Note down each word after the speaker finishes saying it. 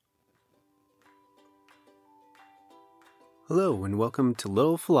Hello and welcome to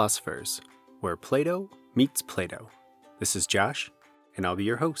Little Philosophers, where Plato meets Plato. This is Josh, and I'll be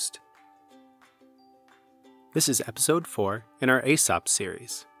your host. This is episode 4 in our Aesop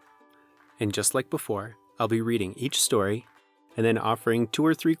series. And just like before, I'll be reading each story and then offering 2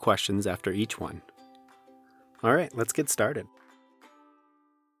 or 3 questions after each one. Alright, let's get started.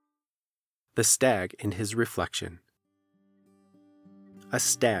 The Stag and His Reflection. A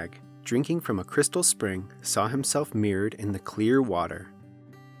stag, drinking from a crystal spring, saw himself mirrored in the clear water.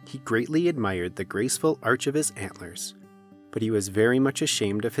 He greatly admired the graceful arch of his antlers, but he was very much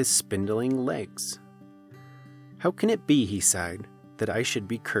ashamed of his spindling legs. "How can it be," he sighed, "that I should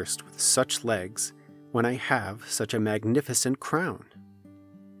be cursed with such legs when I have such a magnificent crown?"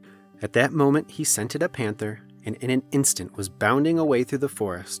 At that moment he scented a panther, and in an instant was bounding away through the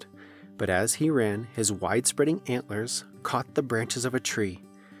forest. But as he ran, his wide-spreading antlers caught the branches of a tree,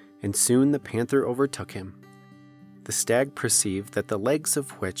 and soon the panther overtook him. The stag perceived that the legs of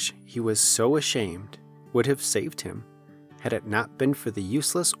which he was so ashamed would have saved him, had it not been for the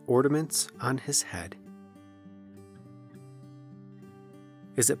useless ornaments on his head.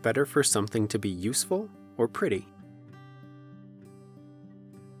 Is it better for something to be useful or pretty?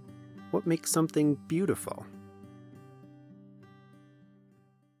 What makes something beautiful?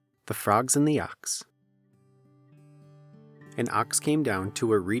 The Frogs and the Ox. An ox came down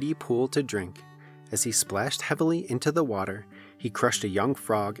to a reedy pool to drink. As he splashed heavily into the water, he crushed a young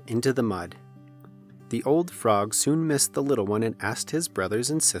frog into the mud. The old frog soon missed the little one and asked his brothers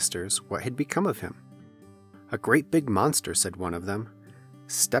and sisters what had become of him. "A great big monster," said one of them,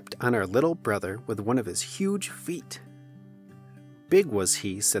 "stepped on our little brother with one of his huge feet." "Big was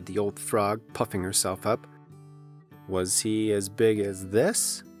he," said the old frog, puffing herself up. "Was he as big as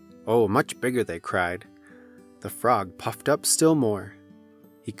this?" "Oh, much bigger," they cried. The frog puffed up still more.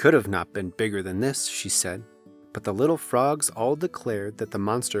 "He could have not been bigger than this," she said. But the little frogs all declared that the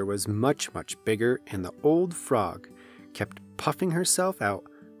monster was much, much bigger, and the old frog kept puffing herself out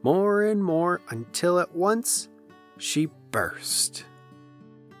more and more until at once she burst.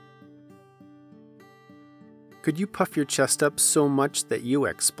 Could you puff your chest up so much that you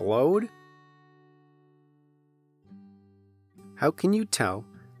explode? How can you tell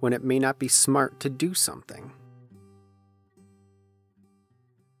when it may not be smart to do something?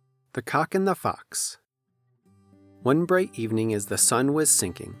 The Cock and the Fox. One bright evening as the sun was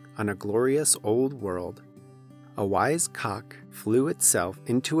sinking on a glorious old world, a wise cock flew itself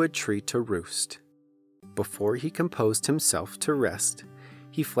into a tree to roost. Before he composed himself to rest,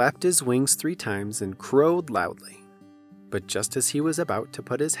 he flapped his wings 3 times and crowed loudly. But just as he was about to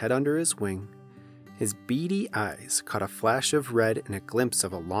put his head under his wing, his beady eyes caught a flash of red and a glimpse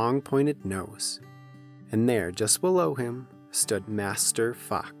of a long pointed nose. And there, just below him, stood Master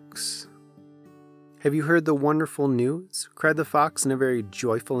Fox. "Have you heard the wonderful news?" cried the fox in a very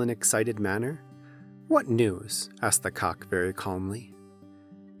joyful and excited manner. "What news?" asked the cock very calmly.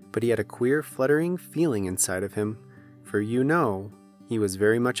 But he had a queer fluttering feeling inside of him, for you know, he was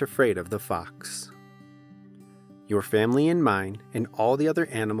very much afraid of the fox. "Your family and mine and all the other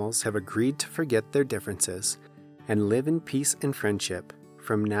animals have agreed to forget their differences and live in peace and friendship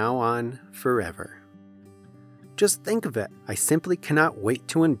from now on forever. Just think of it, I simply cannot wait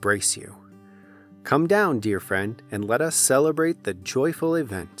to embrace you. Come down, dear friend, and let us celebrate the joyful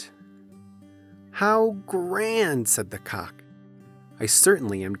event." "How grand!" said the cock. "I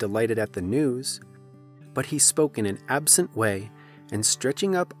certainly am delighted at the news." But he spoke in an absent way, and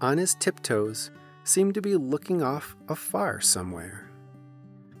stretching up on his tiptoes, seemed to be looking off afar somewhere.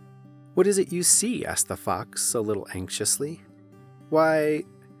 "What is it you see?" asked the fox a little anxiously. "Why,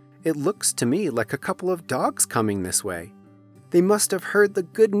 it looks to me like a couple of dogs coming this way. They must have heard the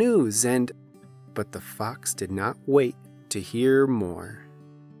good news and—" But the fox did not wait to hear more.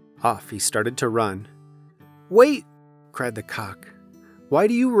 Off he started to run. "Wait!" cried the cock. "Why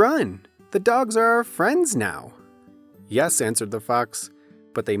do you run? The dogs are our friends now." "Yes," answered the fox,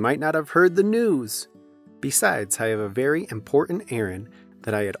 "but they might not have heard the news. Besides, I have a very important errand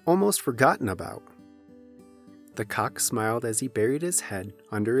that I had almost forgotten about." The cock smiled as he buried his head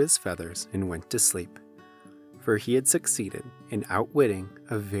under his feathers and went to sleep, for he had succeeded in outwitting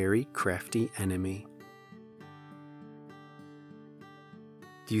a very crafty enemy.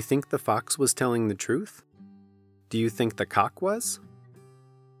 Do you think the fox was telling the truth? Do you think the cock was?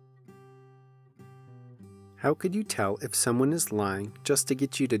 How could you tell if someone is lying just to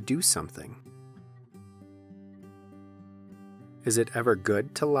get you to do something? Is it ever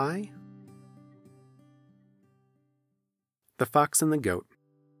good to lie? The Fox and the Goat.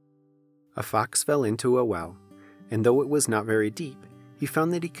 A fox fell into a well, and though it was not very deep, he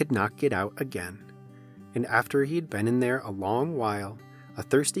found that he could not get out again. and after he'd been in there a long while, a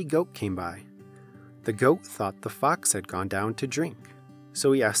thirsty goat came by. The goat thought the fox had gone down to drink,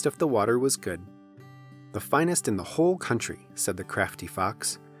 so he asked if the water was good. "The finest in the whole country," said the crafty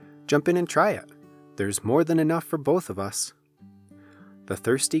fox. "Jump in and try it. There's more than enough for both of us." The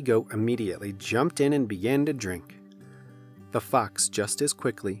thirsty goat immediately jumped in and began to drink. The fox just as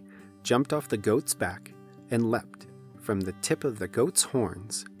quickly jumped off the goat's back and leapt from the tip of the goat's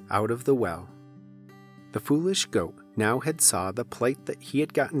horns out of the well. The foolish goat now had saw the plight that he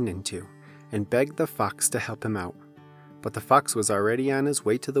had gotten into and begged the fox to help him out, but the fox was already on his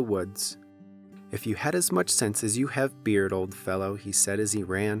way to the woods. "If you had as much sense as you have beard, old fellow," he said as he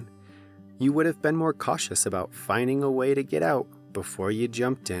ran, "you would have been more cautious about finding a way to get out before you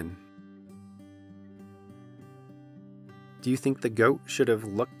jumped in." Do you think the goat should have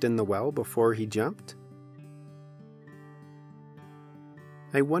looked in the well before he jumped?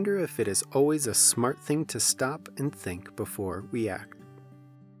 I wonder if it is always a smart thing to stop and think before we act.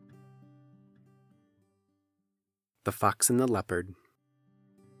 The Fox and the Leopard.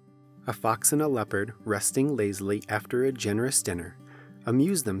 A fox and a leopard, resting lazily after a generous dinner,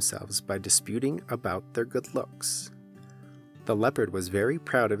 amused themselves by disputing about their good looks. The leopard was very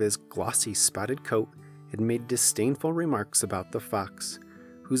proud of his glossy spotted coat and made disdainful remarks about the fox,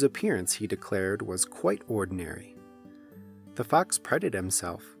 whose appearance he declared was quite ordinary. The fox prided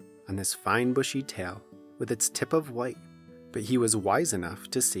himself on his fine bushy tail with its tip of white, but he was wise enough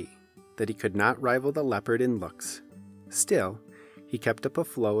to see that he could not rival the leopard in looks. Still, he kept up a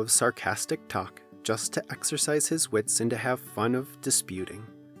flow of sarcastic talk just to exercise his wits and to have fun of disputing.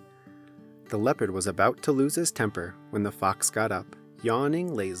 The leopard was about to lose his temper when the fox got up,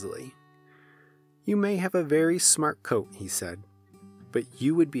 yawning lazily. "You may have a very smart coat," he said, "but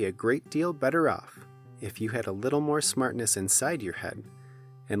you would be a great deal better off if you had a little more smartness inside your head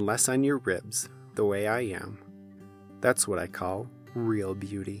and less on your ribs, the way I am. That's what I call real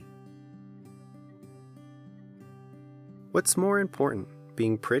beauty." What's more important,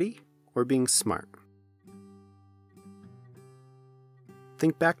 being pretty or being smart?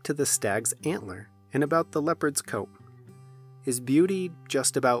 Think back to the stag's antler and about the leopard's coat. Is beauty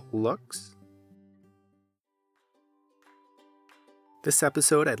just about looks? This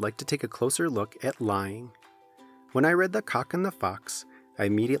episode, I'd like to take a closer look at lying. When I read The Cock and the Fox, I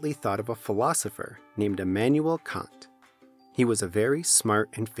immediately thought of a philosopher named Immanuel Kant. He was a very smart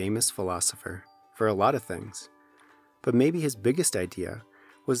and famous philosopher for a lot of things, but maybe his biggest idea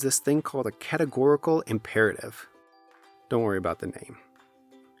was this thing called a categorical imperative. Don't worry about the name.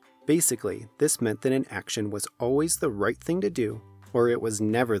 Basically, this meant that an action was always the right thing to do, or it was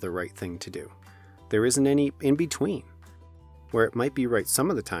never the right thing to do. There isn't any in between, where it might be right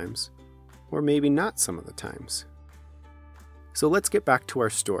some of the times, or maybe not some of the times. So let's get back to our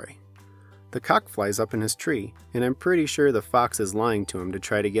story. The cock flies up in his tree, and I'm pretty sure the fox is lying to him to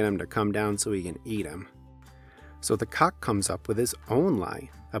try to get him to come down so he can eat him. So the cock comes up with his own lie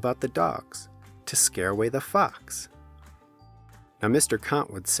about the dogs to scare away the fox. Now Mr.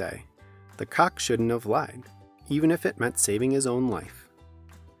 Kant would say, the cock shouldn't have lied, even if it meant saving his own life.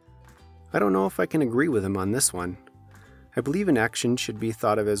 I don't know if I can agree with him on this one. I believe an action should be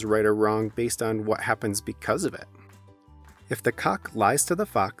thought of as right or wrong based on what happens because of it. If the cock lies to the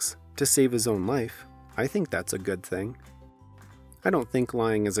fox to save his own life, I think that's a good thing. I don't think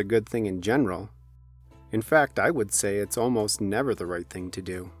lying is a good thing in general. In fact, I would say it's almost never the right thing to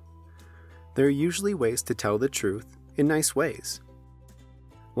do. There are usually ways to tell the truth in nice ways.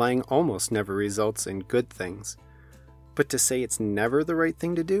 Lying almost never results in good things, but to say it's never the right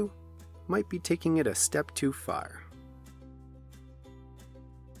thing to do might be taking it a step too far.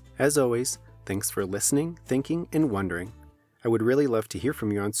 As always, thanks for listening, thinking, and wondering. I would really love to hear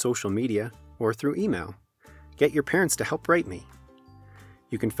from you on social media or through email. Get your parents to help write me.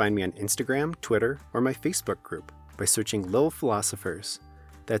 You can find me on Instagram, Twitter, or my Facebook group by searching Lil Philosophers.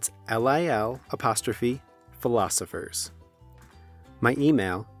 That's LIL''Philosophers. My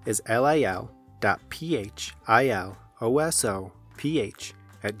email is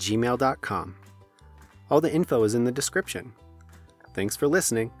lil.philosoph@gmail.com. All the info is in the description. Thanks for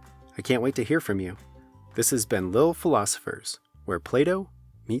listening. I can't wait to hear from you. This has been Lil Philosophers, where Plato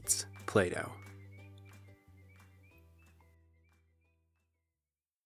meets Plato.